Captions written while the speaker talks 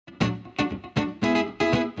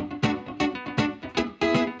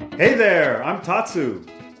Hey there, I'm Tatsu,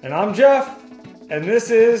 And I'm Jeff, and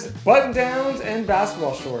this is Button Downs and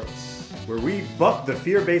Basketball Shorts. where we buck the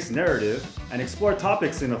fear-based narrative and explore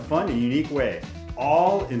topics in a fun and unique way,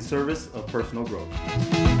 all in service of personal growth.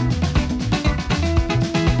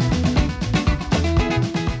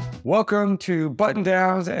 Welcome to Button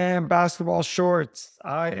Downs and Basketball Shorts.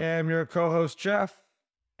 I am your co-host, Jeff,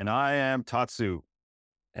 And I am Tatsu.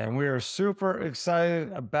 and we are super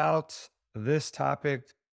excited about this topic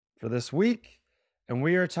for this week. And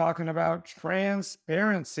we are talking about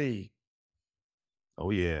transparency,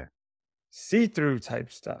 Oh, yeah. see-through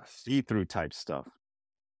type stuff. See-through type stuff.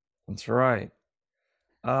 That's right.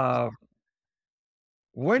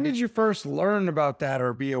 When did you first learn about that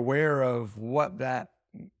or be aware of what that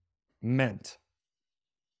meant?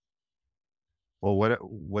 Well,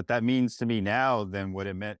 what that means to me now than what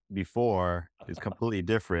it meant before is completely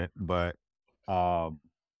different. But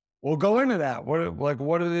We'll go into that.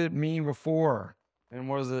 What did it mean before, and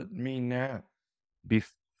what does it mean now?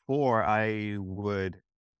 before I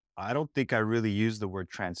don't think I really used the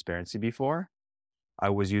word transparency before. I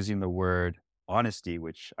was using the word honesty,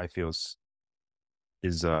 which I feel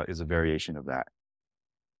is a variation of that.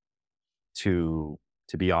 To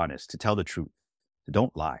be honest, to tell the truth, to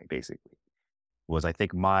don't lie, basically, was I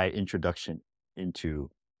think my introduction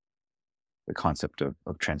into the concept of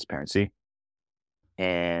transparency.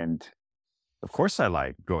 And of course I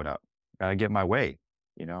lied growing up. Gotta get my way.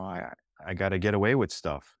 I gotta get away with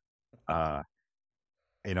stuff. I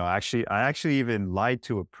actually even lied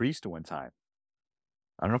to a priest one time.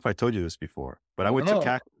 I don't know if I told you this before, but I went to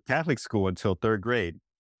No. Catholic school until third grade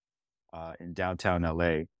in downtown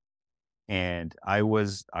LA. And I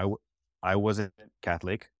wasn't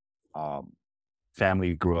Catholic.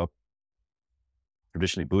 Family grew up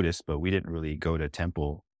traditionally Buddhist, but we didn't really go to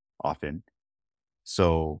temple often.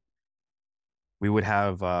 So we would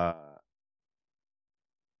have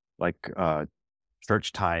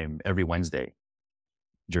church time every Wednesday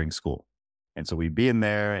during school. And so we'd be in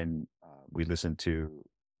there and we'd listen to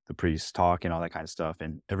the priest talk and all that kind of stuff.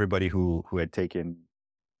 And everybody who had taken,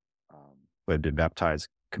 who had been baptized,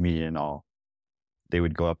 communion and all, they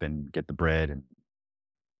would go up and get the bread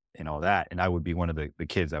and all that. And I would be one of the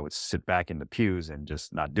kids that would sit back in the pews and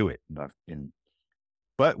just not do it.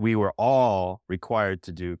 But we were all required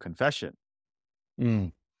to do confession.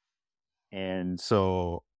 Mm. And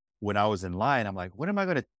so when I was in line, I'm like, when am I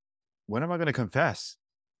gonna confess?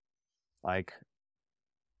 Like,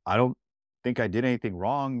 I don't think I did anything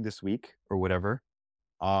wrong this week or whatever.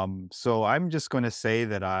 So I'm just gonna say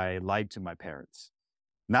that I lied to my parents,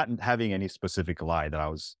 not having any specific lie that I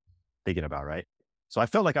was thinking about, right? So I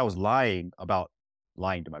felt like I was lying about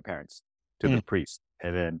lying to my parents, to the priest.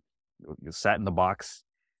 And then you sat in the box.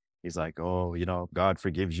 He's like, oh, God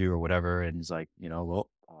forgives you or whatever. And he's like, well,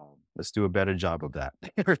 let's do a better job of that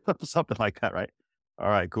or something like that, right? All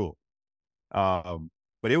right, cool.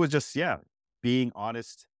 But it was just, being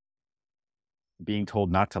honest, being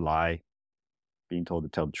told not to lie, being told to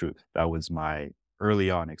tell the truth. That was my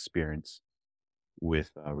early on experience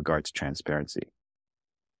with regard to transparency.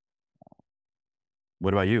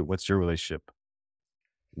 What about you? What's your relationship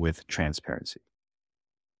with transparency?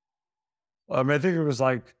 I think it was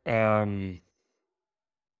like one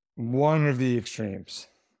of the extremes.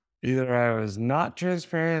 Either I was not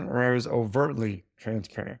transparent or I was overtly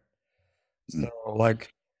transparent. Mm. So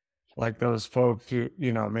like those folks who,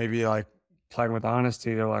 maybe like playing with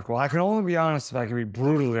honesty, they're like, well, I can only be honest if I can be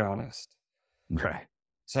brutally honest. Right.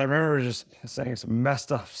 So I remember just saying some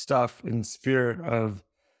messed up stuff in spirit of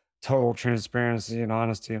total transparency and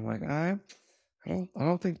honesty. I'm like, I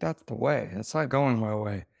don't think that's the way. It's not going my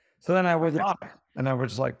way. So then I would lie, and I would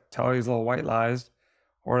just like tell these little white lies,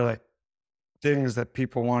 or like things that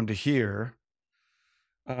people wanted to hear.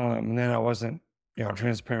 And then I wasn't,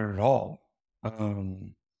 transparent at all.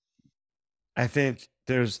 I think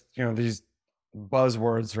there's, these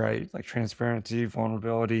buzzwords, right? Like transparency,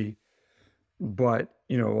 vulnerability. But,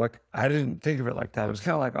 like I didn't think of it like that. It was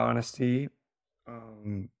kind of like honesty,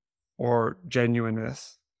 or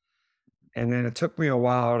genuineness. And then it took me a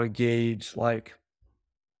while to gauge like,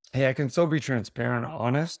 hey, I can still be transparent and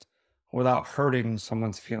honest without hurting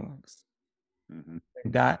someone's feelings. Mm-hmm.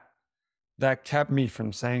 That kept me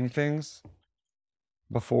from saying things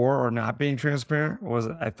before or not being transparent was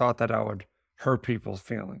I thought that I would hurt people's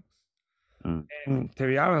feelings. Mm. And to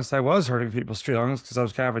be honest, I was hurting people's feelings because I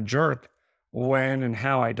was kind of a jerk when and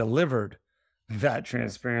how I delivered that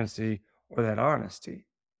transparency or that honesty.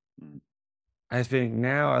 Mm. I think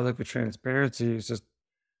now I look at transparency as just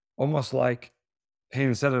almost like, hey,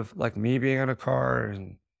 instead of like me being in a car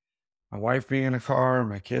and my wife being in a car,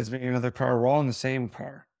 my kids being in another car, we're all in the same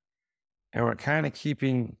car. and we're kind of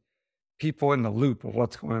keeping people in the loop of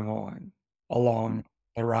what's going on along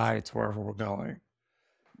the ride to wherever we're going.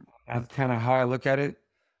 That's kind of how I look at it.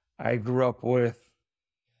 I grew up with,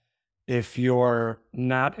 if you're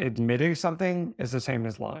not admitting something, it's the same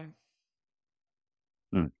as lying.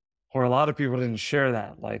 Mm. Or a lot of people didn't share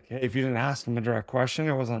that. Like, hey, if you didn't ask them a direct question,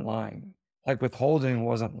 it wasn't lying. Like withholding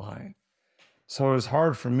wasn't lying. So it was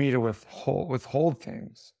hard for me to withhold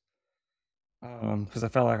things because I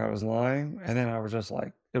felt like I was lying. And then I was just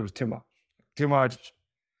like, it was too much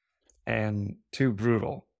and too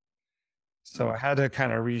brutal. So I had to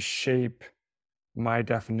kind of reshape my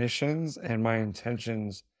definitions and my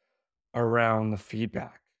intentions around the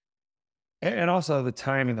feedback and also the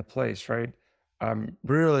time and the place, right? I'm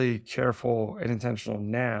really careful and intentional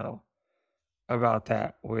now about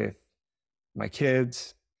that with my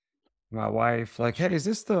kids, my wife. Like, hey, is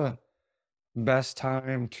this the best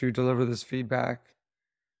time to deliver this feedback?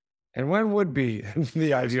 And when would be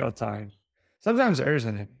the ideal time? Sometimes there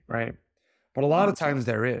isn't any, right? But a lot of times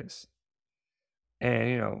there is.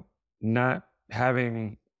 And, not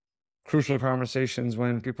having crucial conversations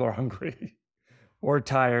when people are hungry or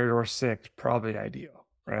tired or sick is probably ideal,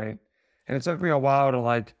 right? And it took me a while to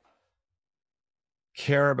like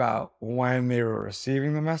care about when they were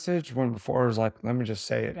receiving the message, when before it was like, let me just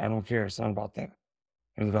say it. I don't care. It's not about them.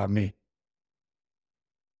 It's about me.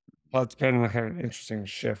 Well, it's been like an interesting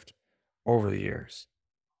shift over the years.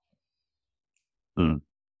 Mm.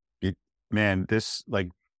 Man, this like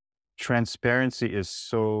transparency is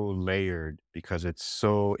so layered because it's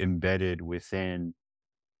so embedded within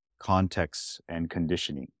context and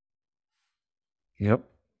conditioning. Yep.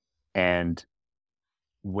 And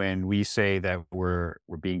when we say that we're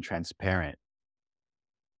being transparent,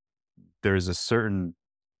 there's a certain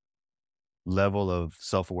level of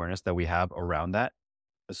self-awareness that we have around that.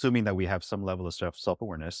 Assuming that we have some level of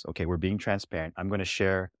self-awareness, okay, we're being transparent. I'm going to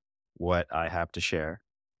share what I have to share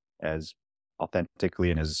as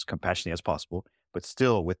authentically and as compassionately as possible, but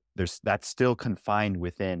still that's still confined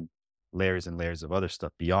within layers and layers of other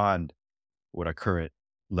stuff beyond what our current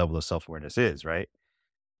level of self-awareness is, right?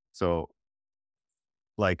 So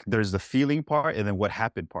like there's the feeling part and then what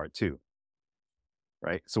happened part too,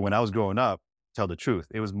 right? So when I was growing up, tell the truth,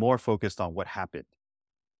 it was more focused on what happened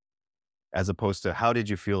as opposed to how did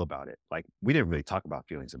you feel about it? Like we didn't really talk about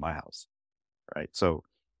feelings in my house, right? So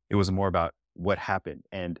it was more about what happened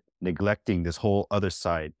and neglecting this whole other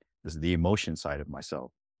side, the emotion side of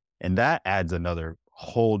myself. And that adds another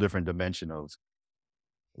whole different dimension of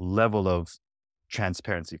level of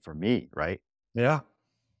transparency for me, right? Yeah.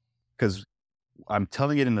 Because I'm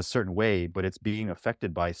telling it in a certain way, but it's being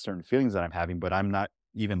affected by certain feelings that I'm having, but I'm not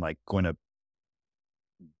even like going to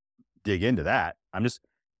dig into that. I'm just,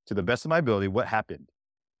 to the best of my ability, what happened?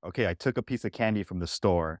 Okay, I took a piece of candy from the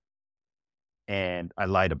store and I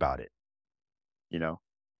lied about it,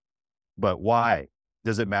 but why?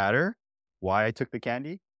 Does it matter why I took the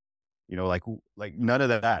candy? Like none of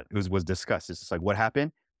that was discussed. It's just like, what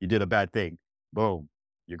happened? You did a bad thing. Boom,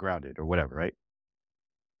 you're grounded or whatever, right?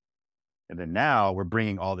 And then now we're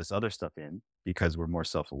bringing all this other stuff in because we're more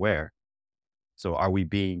self-aware. So are we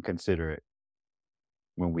being considerate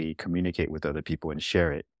when we communicate with other people and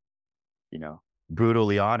share it?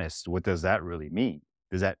 Brutally honest. What does that really mean?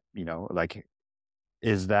 Does that, like,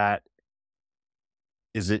 is it,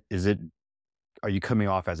 are you coming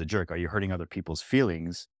off as a jerk? Are you hurting other people's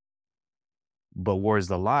feelings? But where's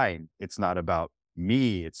the line? It's not about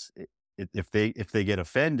me. If they get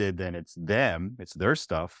offended, then it's them, it's their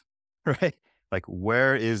stuff, right? Like,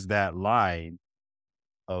 where is that line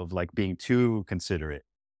of like being too considerate,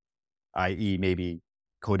 i.e. maybe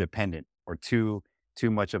codependent or too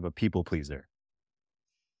much of a people pleaser?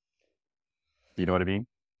 You know what I mean?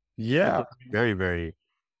 Yeah, Very, very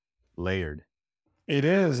layered. it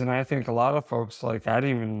is. And I think a lot of folks, like, I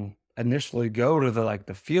didn't even initially go to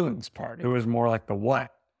the feelings part. It was more like the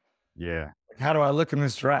what. Yeah. Like, how do I look in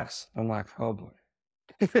this dress? I'm like, oh boy.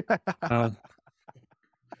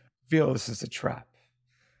 Feel this is a trap.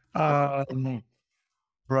 Right.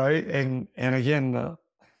 And again, I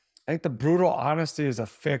think the brutal honesty is a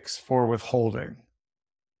fix for withholding.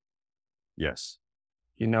 Yes.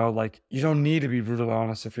 Like you don't need to be brutally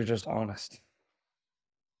honest if you're just honest.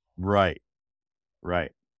 Right.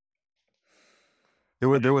 Right.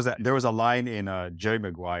 There was a line in Jerry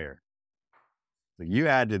Maguire. Like, you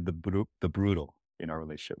added the brutal in our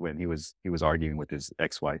relationship when he was arguing with his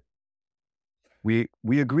ex-wife. We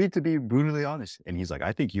agreed to be brutally honest, and he's like,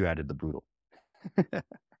 I think you added the brutal.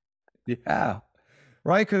 Yeah.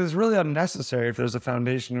 Right. Because it's really unnecessary if there's a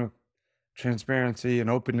foundation of transparency and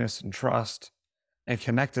openness and trust and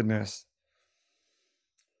connectedness.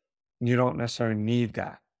 You don't necessarily need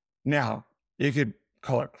that. Now, you could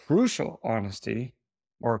call it crucial honesty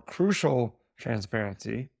or crucial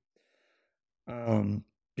transparency,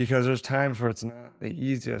 because there's times where it's not the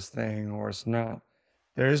easiest thing, or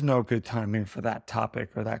there is no good timing for that topic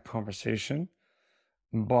or that conversation,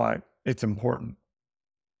 but it's important.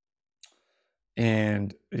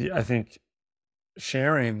 And I think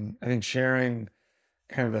sharing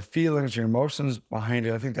kind of the feelings, your emotions behind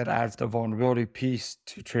it, I think that adds the vulnerability piece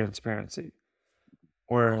to transparency.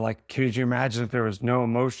 Where, like, could you imagine if there was no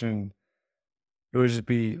emotion? It would just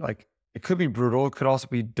be like, it could be brutal. It could also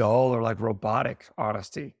be dull or like robotic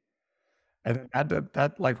honesty. And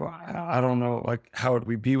like, I don't know, like, how would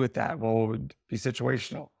we be with that? Well, it would be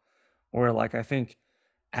situational. Or like, I think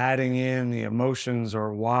adding in the emotions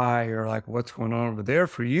or why or like what's going on over there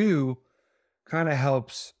for you kind of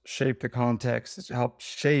helps shape the context. It helps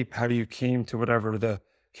shape how you came to whatever the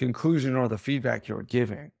conclusion or the feedback you were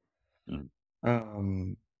giving. Mm.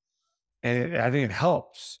 Um, and I think it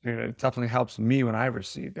helps. It definitely helps me when I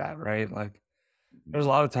receive that, right? Like, there's a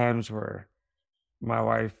lot of times where my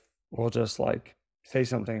wife will just like say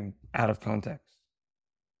something out of context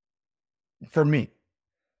for me.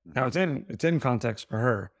 Now it's in context for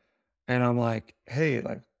her, and I'm like, hey,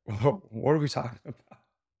 like, what are we talking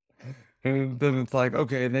about? And then it's like,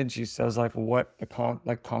 okay, and then she says like what the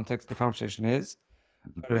context of the conversation is,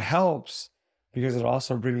 Mhm. but it helps because it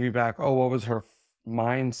also brings me back. Oh, what was her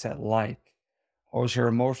mindset like? What was her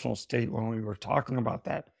emotional state when we were talking about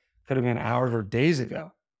that? Could have been hours or days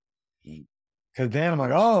ago. Mm. Because then I'm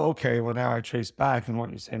like, oh, okay. Well, now I trace back, and what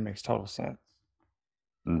you're saying makes total sense.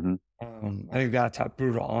 Mhm. I think that's how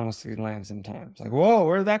brutal honesty lands sometimes. Like, whoa,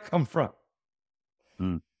 where did that come from?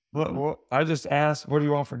 Mm. Mm. I just asked, what do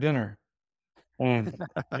you want for dinner? And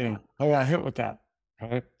I got hit with that,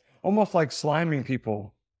 right? Almost like sliming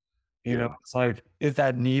people. Yeah. It's like, is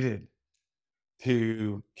that needed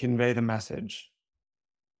to convey the message?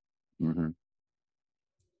 Mhm.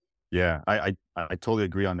 Yeah, I totally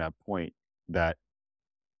agree on that point that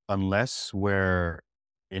unless we're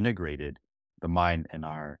integrated, the mind and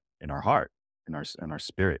our heart and our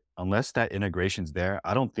spirit, unless that integration's there,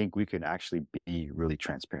 I don't think we can actually be really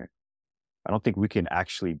transparent. I don't think we can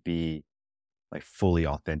actually be like fully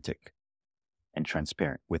authentic and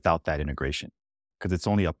transparent without that integration because it's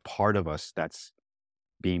only a part of us that's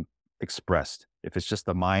being expressed. If it's just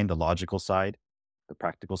the mind, the logical side, the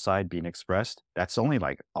practical side being expressed, that's only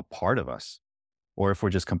like a part of us. Or if we're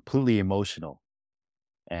just completely emotional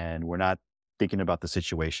and we're not thinking about the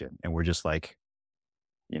situation and we're just like,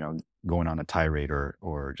 you know, going on a tirade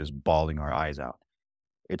or just bawling our eyes out.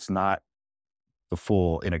 It's not the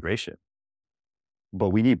full integration.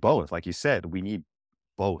 But we need both. Like you said, we need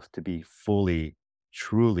both to be fully,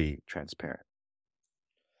 truly transparent.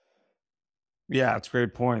 Yeah, it's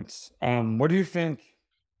great points. What do you think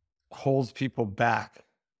holds people back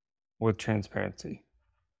with transparency?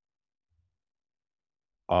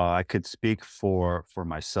 I could speak for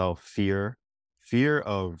myself. Fear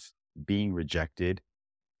of being rejected.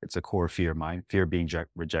 It's a core fear of mine. Fear of being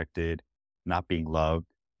rejected, not being loved,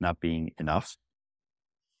 not being enough.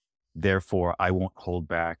 Therefore, I won't hold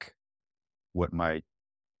back what my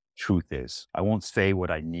truth is. I won't say what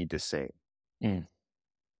I need to say. Mm.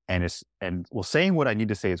 And well, saying what I need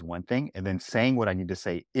to say is one thing, and then saying what I need to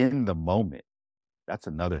say in the moment, that's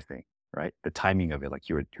another thing, right? The timing of it, like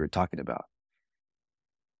you were talking about.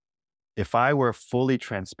 If I were fully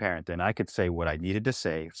transparent, then I could say what I needed to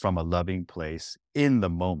say from a loving place in the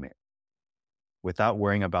moment without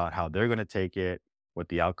worrying about how they're going to take it, what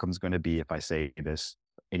the outcome's going to be if I say this,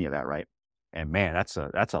 any of that, right? And man, that's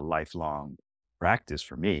a lifelong practice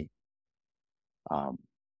for me. Um,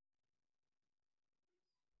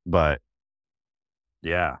 but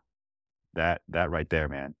yeah, that right there,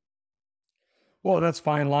 man. Well, that's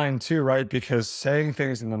fine line too, right? Because saying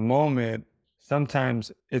things in the moment,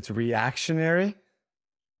 sometimes it's reactionary,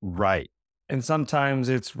 Right, and sometimes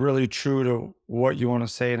it's really true to what you want to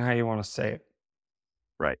say and how you want to say it.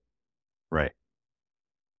 right, right.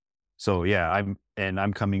 So yeah,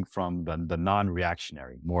 I'm coming from the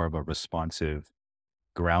non-reactionary, more of a responsive,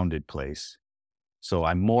 grounded place. So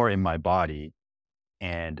I'm more in my body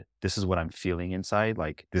and this is what I'm feeling inside.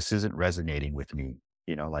 Like this isn't resonating with me,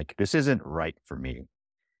 like this isn't right for me.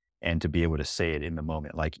 And to be able to say it in the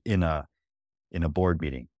moment, like in a board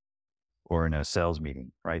meeting or in a sales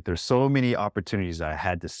meeting, right? There's so many opportunities that I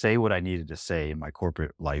had to say what I needed to say in my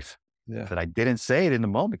corporate life Yeah. that I didn't say it in the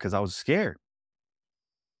moment because I was scared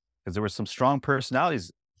because there were some strong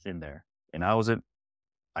personalities in there. And I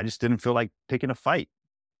just didn't feel like picking a fight.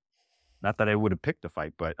 Not that I would have picked a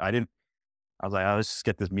fight, but I didn't, I was like, oh, let's just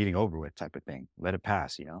get this meeting over with type of thing. Let it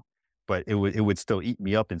pass. but it would still eat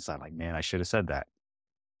me up inside. Like, man, I should have said that.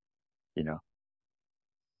 You know.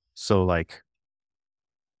 So like,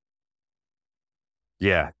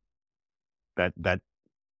 yeah, that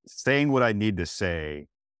saying what I need to say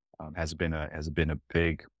has been a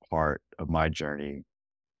big part of my journey,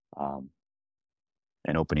 um,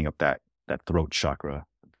 and opening up that throat chakra,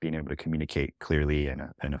 being able to communicate clearly and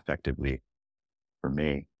effectively for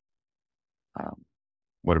me. Um,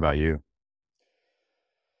 what about you?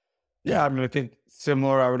 Yeah, I mean, I think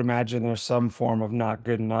similar. I would imagine there's some form of not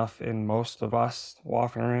good enough in most of us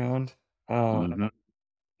walking around, Hmm.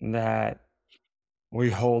 that we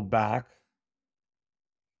hold back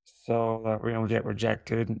so that we don't get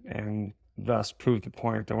rejected and thus prove the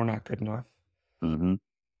point that we're not good enough. Hmm.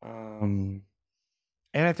 Um,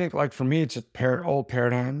 and I think, like, for me, it's just old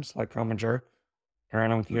paradigms. Like, I'm a jerk, or I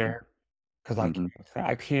don't Hmm. care because Hmm.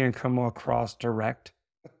 I can't come across direct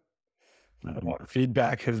Hmm. what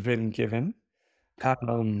feedback has been given.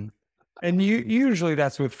 Um, and usually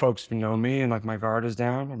that's with folks who know me and like my guard is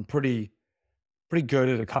down. I'm pretty good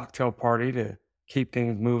at a cocktail party to keep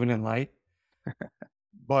things moving and light.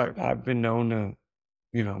 But I've been known to,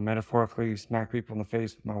 metaphorically smack people in the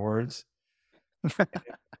face with my words.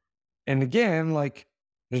 And again, like,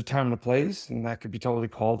 there's a time and a place, and that could be totally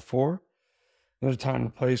called for. There's a time and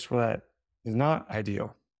a place where that is not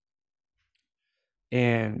ideal.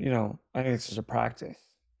 And, I think it's just a practice,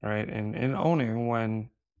 right? And owning when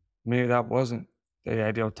maybe that wasn't the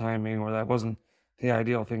ideal timing or that wasn't the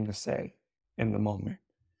ideal thing to say in the moment.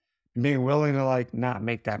 Being willing to like not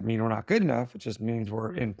make that mean we're not good enough, it just means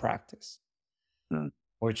we're in practice,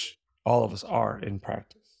 which all of us are in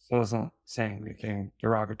practice. So it's not saying anything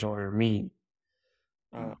derogatory or mean.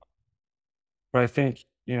 Uh, but I think,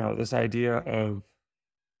 this idea of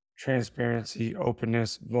transparency,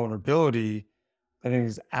 openness, vulnerability, I think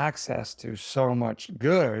is access to so much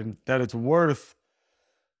good that it's worth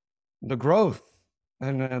the growth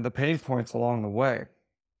and the pain points along the way.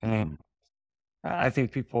 And Hmm. I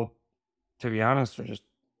think people, to be honest, are just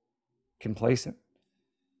complacent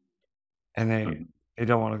and they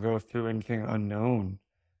don't want to go through anything unknown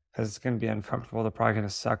because it's going to be uncomfortable. They're probably going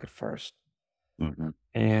to suck at first. Hmm.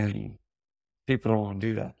 And people don't want to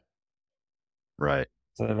do that. Right.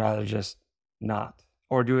 So they'd rather just not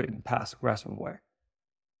or do it in a passive aggressive way.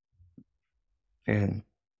 And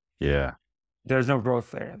Yeah. there's no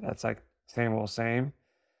growth there. That's like same old same.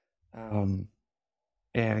 Um,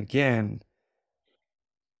 and again,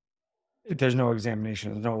 there's no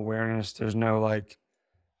examination, there's no awareness, there's no like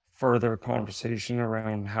further conversation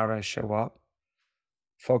around how do I show up.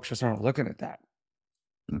 Folks just aren't looking at that.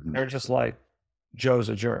 Hmm. They're just like, Joe's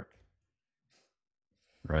a jerk.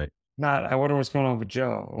 Right. Not, I wonder what's going on with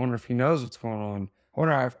Joe. I wonder if he knows what's going on. I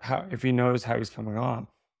wonder if he knows how he's coming on.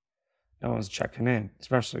 No one's checking in,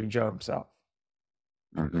 especially Joe himself.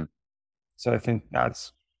 Hmm. So I think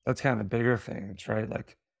that's kind of the bigger thing. It's right.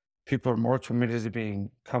 Like people are more committed to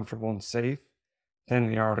being comfortable and safe than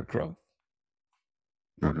they are to growth.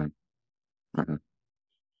 Hmm. Hmm.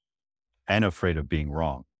 And afraid of being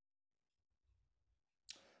wrong.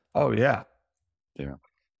 Oh yeah. Yeah.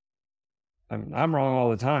 I'm wrong all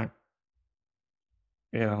the time,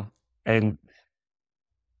 and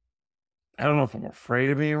I don't know if I'm afraid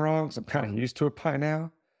of being wrong because I'm kind of used to it by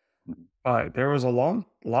now. Mhm. But there was a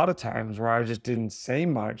lot of times where I just didn't say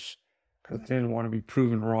much because I didn't want to be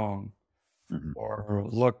proven wrong Mhm. or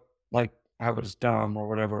look like I was dumb or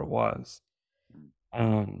whatever it was.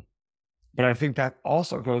 Um, but I think that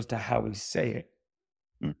also goes to how we say it.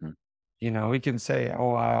 Mhm. We can say,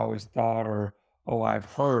 "Oh, I always thought," or "Oh, I've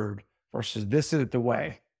heard," versus "This is the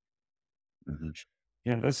way." Mhm.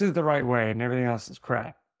 This is the right way, and everything else is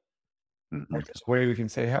crap. Mhm. Like this way, we can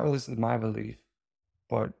say, "Oh, this is my belief,"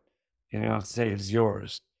 but not say it's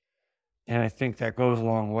yours. And I think that goes a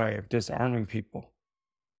long way of disarming people.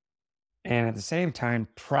 And at the same time,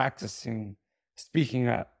 practicing speaking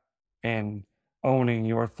up and owning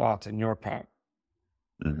your thoughts and your power.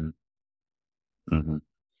 Mhm. Mhm.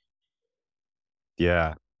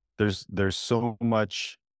 Yeah. There's so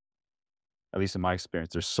much, at least in my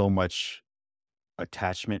experience, there's so much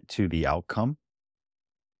attachment to the outcome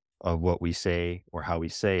of what we say or how we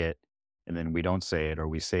say it, and then we don't say it or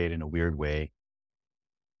we say it in a weird way.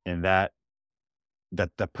 And that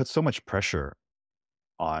puts so much pressure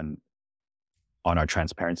on our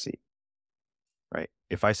transparency, right?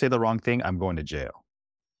 If I say the wrong thing, I'm going to jail.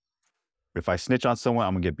 If I snitch on someone,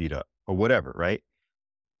 I'm gonna get beat up or whatever, right?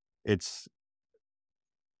 It's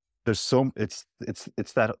there's so it's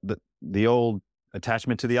that the old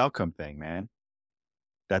attachment to the outcome thing, man.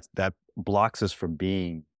 That blocks us from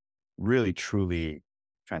being really truly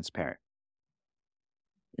transparent,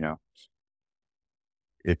 you know?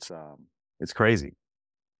 it's crazy.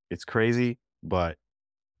 It's crazy, but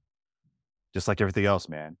just like everything else,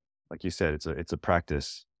 man, like you said, it's a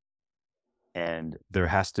practice. And there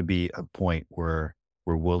has to be a point where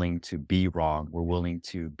we're willing to be wrong, we're willing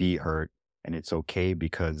to be hurt, and it's okay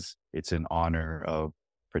because it's in honor of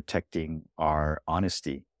protecting our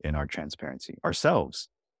honesty and our transparency ourselves.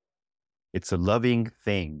 It's a loving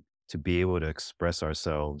thing to be able to express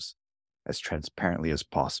ourselves as transparently as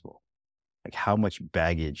possible. Like how much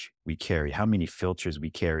baggage we carry, how many filters we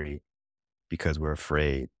carry because we're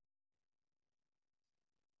afraid,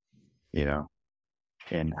 you know,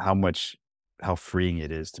 and how freeing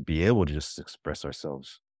it is to be able to just express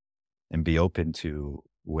ourselves and be open to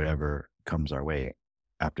whatever comes our way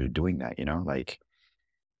after doing that, like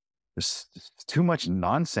there's too much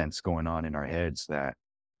nonsense going on in our heads that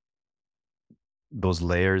those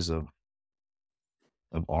layers of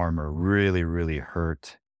armor really, really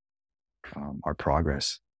hurt our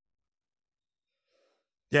progress.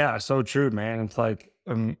 Yeah, so true, man. It's like,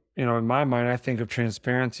 in my mind, I think of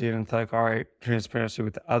transparency and it's like, all right, transparency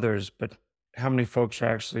with others, but how many folks are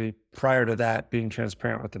actually prior to that being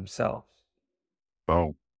transparent with themselves?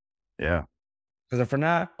 Oh, yeah. Because if we're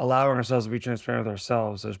not allowing ourselves to be transparent with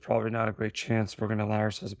ourselves, there's probably not a great chance we're going to allow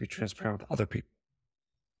ourselves to be transparent with other people.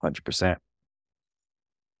 100%.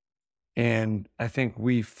 And I think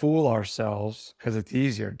we fool ourselves because it's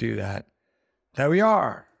easier to do that we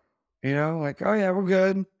are, like, oh yeah, we're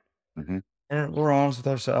good. Mm-hmm. And we're honest with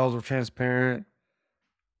ourselves. We're transparent.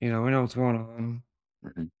 We know what's going on.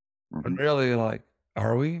 Mm-hmm. But Mm-hmm. really, like,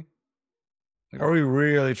 are we? Like, are we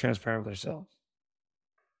really transparent with ourselves?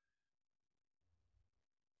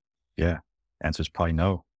 Yeah. Answer's probably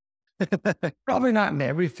no. Probably not in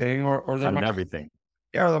everything, or there Not in might, everything.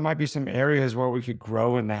 yeah, there might be some areas where we could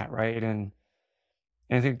grow in that, right? And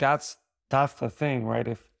I think that's the thing, right?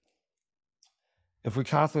 If we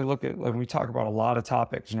constantly look at, like, we talk about a lot of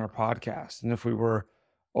topics in our podcast, and if we were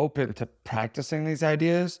open to practicing these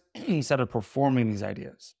ideas instead of performing these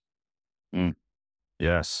ideas,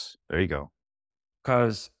 Yes, there you go.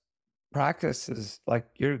 because practice is like,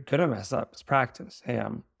 you're gonna mess up. It's practice. Hey,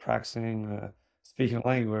 I'm practicing speaking a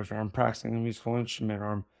language, or I'm practicing a musical instrument, or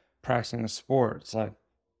I'm practicing a sport. It's like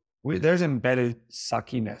there's embedded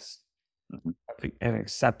suckiness Mm-hmm. and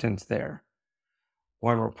acceptance there.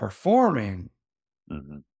 When we're performing,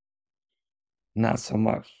 Mm-hmm. not so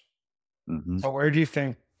much. Mm-hmm. So where do you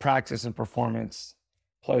think practice and performance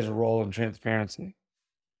plays a role in transparency?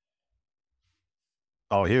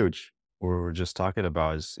 Oh, huge. What we're just talking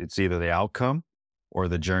about is it's either the outcome or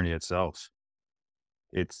the journey itself.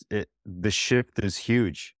 The shift is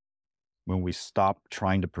huge when we stop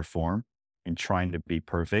trying to perform and trying to be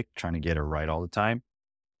perfect, trying to get it right all the time,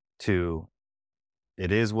 to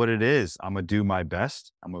it is what it is. I'm gonna do my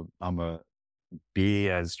best. I'm gonna be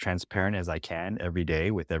as transparent as I can every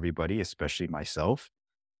day with everybody, especially myself.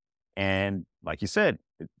 And like you said,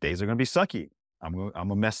 days are gonna be sucky. I'm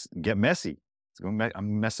gonna get messy. I'm gonna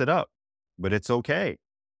mess it up, but it's okay.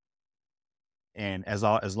 And as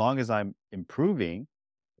long as I'm improving,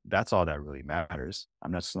 that's all that really matters.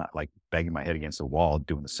 I'm just not like banging my head against the wall,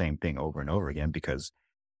 doing the same thing over and over again because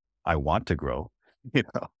I want to grow. You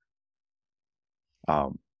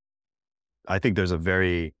know, I think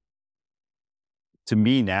to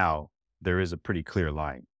me now, there is a pretty clear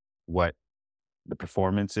line what the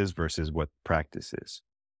performance is versus what practice is.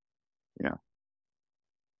 How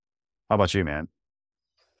about you, man?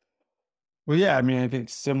 Well, yeah, I mean, I think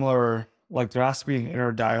similar, like, there has to be an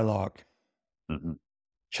inner dialogue, Mm-hmm.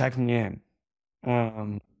 checking in.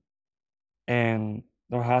 And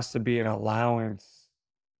there has to be an allowance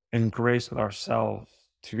and grace with ourselves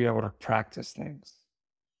to be able to practice things.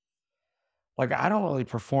 Like, I don't really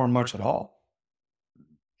perform much at all.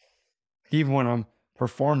 Even when I'm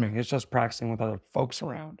performing, it's just practicing with other folks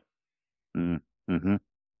around. Mm-hmm.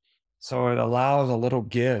 So it allows a little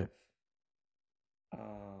give.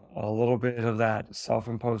 A little bit of that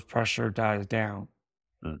self-imposed pressure dies down.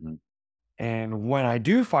 Mm-hmm. And when I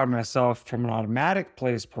do find myself from an automatic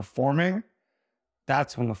place performing,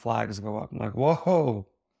 that's when the flags go up. I'm like, whoa,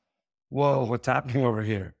 what's happening over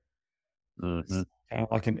here? Mm-hmm. It's kind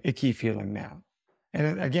of like an icky feeling now.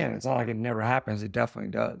 And again, it's not like it never happens. It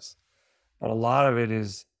definitely does. But a lot of it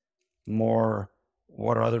is more,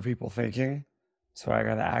 what are other people thinking? So I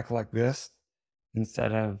got to act like this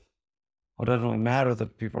instead of, well, it doesn't really matter what the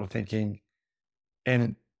people are thinking.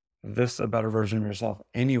 And this is a better version of yourself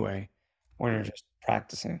anyway, when you're just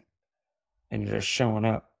practicing and you're just showing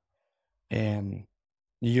up and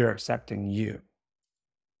you're accepting you,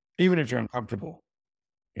 even if you're uncomfortable.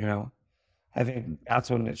 I think that's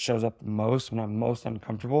when it shows up the most. When I'm most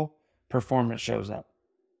uncomfortable, performance shows up.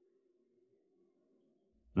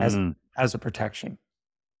 Mm, as a protection.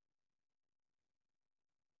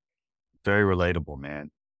 very relatable,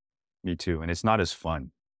 man. Me too. And it's not as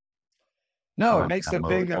fun. No, it makes That the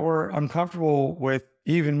thing mode. that we're uncomfortable with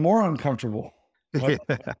even more uncomfortable. Like,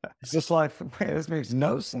 it's just like, man, this makes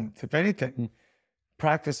no sense. If anything,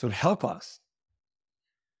 practice would help us.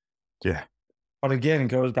 Yeah. But again, it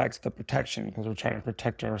goes back to the protection because we're trying to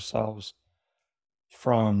protect ourselves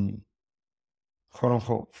from quote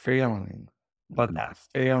unquote failing. But that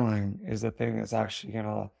failing is the thing that's actually going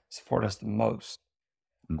to support us the most,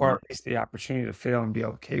 or Mhm. at least the opportunity to fail and be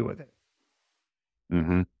okay with it.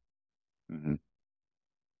 Mhm. Mhm.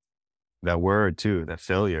 That word too, that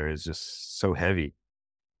failure is just so heavy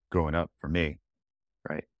growing up for me,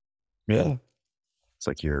 right? Yeah. It's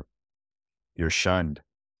like you're shunned. Right.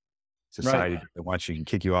 Society doesn't want you, can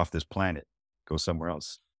kick you off this planet, go somewhere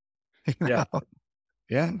else. You Yeah. know?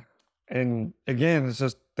 Yeah. And again, it's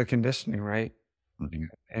just the conditioning, right? Mhm.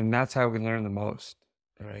 And that's how we learn the most,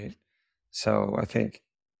 right? So I think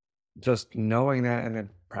just knowing that and then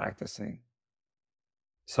practicing.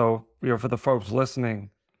 So, for the folks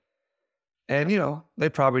listening, and they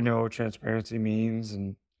probably know what transparency means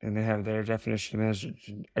and they have their definition as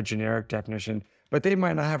a generic definition, but they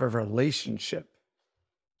might not have a relationship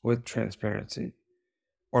with transparency,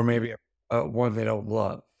 or maybe one they don't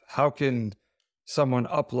love. How can someone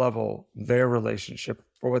up level their relationship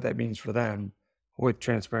for what that means for them with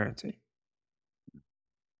transparency?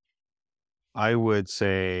 I would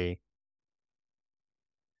say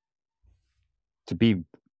to be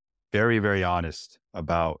very, very honest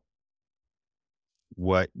about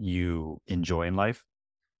what you enjoy in life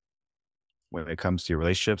when it comes to your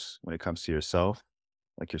relationships, when it comes to yourself,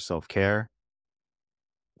 like your self-care,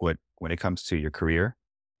 when it comes to your career,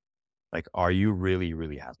 like, are you really,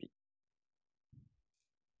 really happy?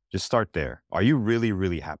 Just start there. Are you really,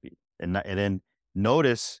 really happy? And then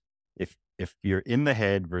notice if you're in the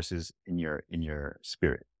head versus in your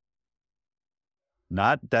spirit.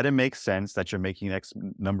 Not that it makes sense that you're making X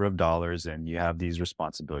number of dollars and you have these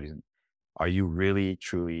responsibilities. Are you really,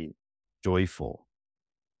 truly joyful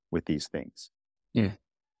with these things? Yeah.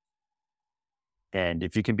 And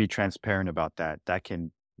if you can be transparent about that, that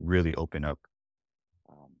can really open up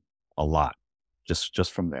a lot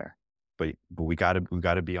just from there. But we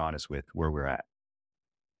gotta be honest with where we're at.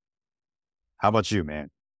 How about you, man?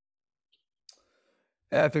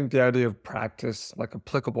 I think the idea of practice, like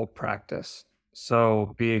applicable practice.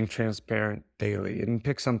 So being transparent daily and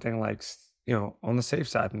pick something like, on the safe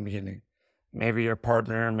side in the beginning. Maybe your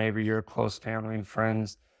partner, maybe your close family and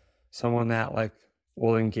friends, someone that like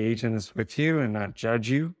will engage in this with you and not judge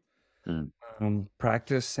you. Mm,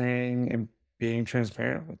 Practice saying and being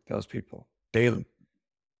transparent with those people daily.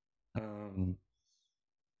 Um,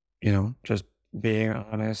 just being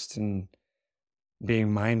honest and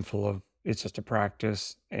being mindful of it's just a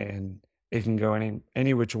practice and it can go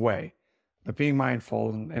any which way, but being mindful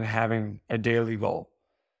and having a daily goal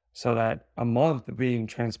so that a month of being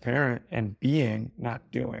transparent and being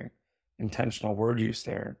not doing intentional word use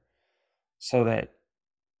there so that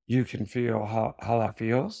you can feel how that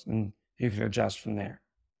feels and you can adjust from there.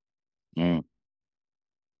 mm.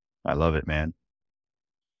 I love it, man.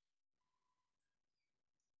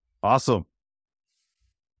 Awesome.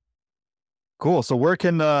 Cool. So where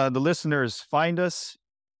can the listeners find us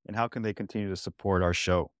and how can they continue to support our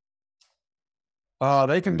show?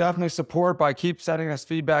 They can definitely support by keep sending us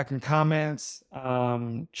feedback and comments.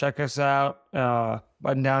 Check us out.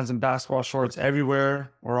 Button downs and basketball shorts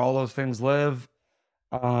everywhere where all those things live.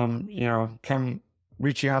 Come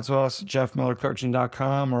reaching out to us at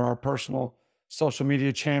jeffmillercoaching.com or our personal social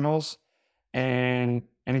media channels. And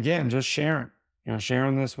again, just sharing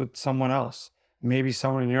this with someone else. Maybe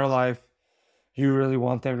someone in your life, you really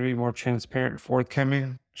want them to be more transparent and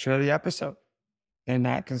forthcoming. Share the episode. And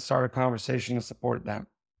that can start a conversation to support them.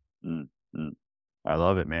 Mm, mm. I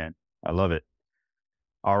love it, man. I love it.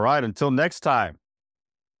 All right. Until next time.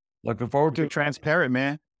 Looking forward Keep to it transparent,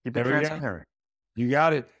 man. Keep it There we go. transparent. You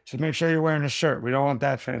got it. Just make sure you're wearing a shirt. We don't want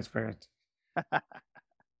that transparent.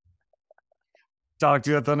 Talk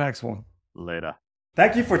to you at the next one. Later.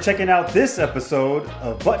 Thank you for checking out this episode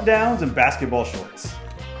of Button Downs and Basketball Shorts.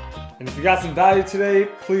 And if you got some value today,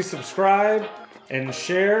 please subscribe and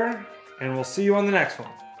share, and we'll see you on the next one.